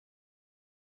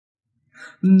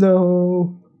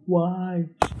No. Why?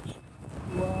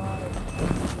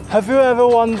 Have you ever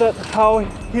wondered how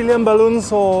helium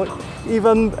balloons or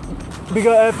even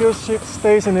bigger airfield ships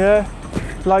stays in the air?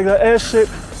 Like the airship?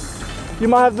 You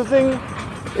might have to think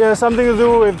it has something to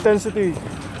do with density.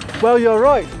 Well, you're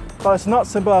right, but it's not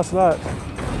simple as that.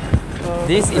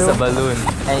 This is a balloon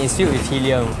and it's filled with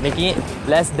helium, making it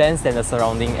less dense than the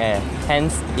surrounding air.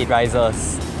 Hence, it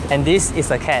rises. And this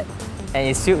is a cat and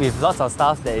it's filled with lots of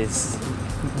stuff that is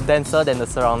denser than the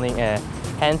surrounding air.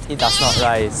 Hence, it does not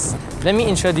rise. Let me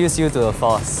introduce you to a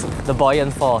force, the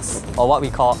buoyant force, or what we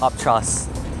call upthrust.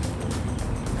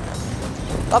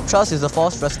 Upthrust is the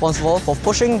force responsible for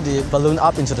pushing the balloon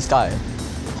up into the sky.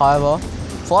 However,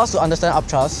 for us to understand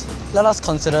upthrust, let us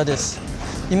consider this.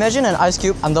 Imagine an ice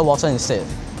cube underwater instead.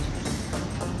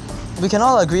 We can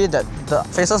all agree that the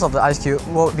faces of the ice cube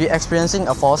will be experiencing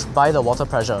a force by the water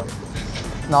pressure.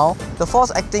 Now, the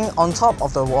force acting on top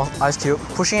of the ice cube,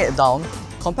 pushing it down,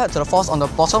 compared to the force on the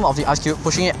bottom of the ice cube,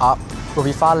 pushing it up, will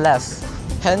be far less,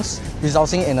 hence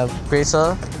resulting in a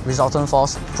greater resultant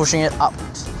force pushing it up.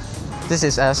 This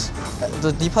is as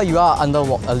the deeper you are under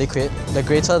a liquid, the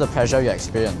greater the pressure you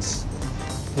experience.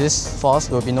 This force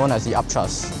will be known as the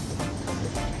upthrust.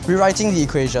 Rewriting the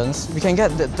equations, we can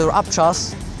get that the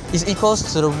upthrust is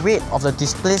equals to the weight of the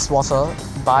displaced water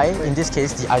by, in this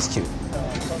case, the ice cube.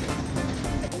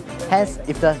 Hence,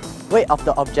 if the weight of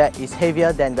the object is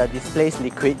heavier than the displaced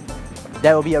liquid,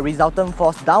 there will be a resultant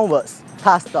force downwards,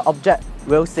 thus the object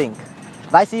will sink.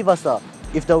 Vice versa,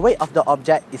 if the weight of the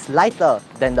object is lighter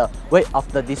than the weight of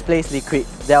the displaced liquid,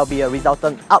 there will be a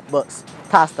resultant upwards,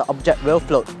 thus the object will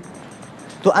float.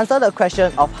 To answer the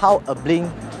question of how a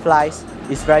BLIMP flies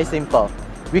is very simple.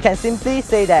 We can simply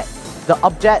say that the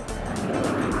object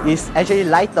is actually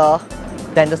lighter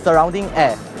than the surrounding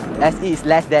air as it is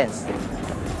less dense.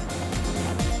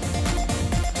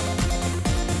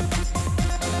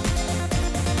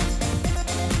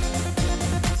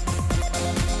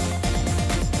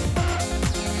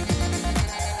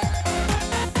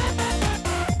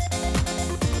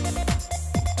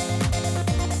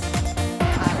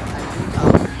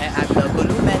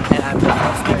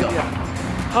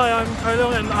 Hi, I'm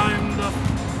Kailong and I'm the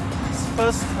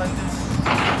first scientist.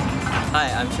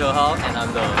 Hi, I'm Chihao and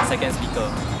I'm the second speaker.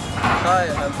 Hi,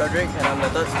 I'm Frederick and I'm the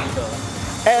third speaker.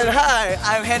 And hi,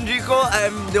 I'm Hendrico.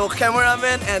 I'm the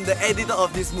cameraman and the editor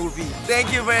of this movie.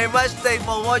 Thank you very much. Thanks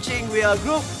for watching. We are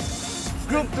Group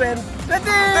 20. Thank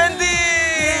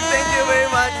you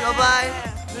very much. Bye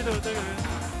bye.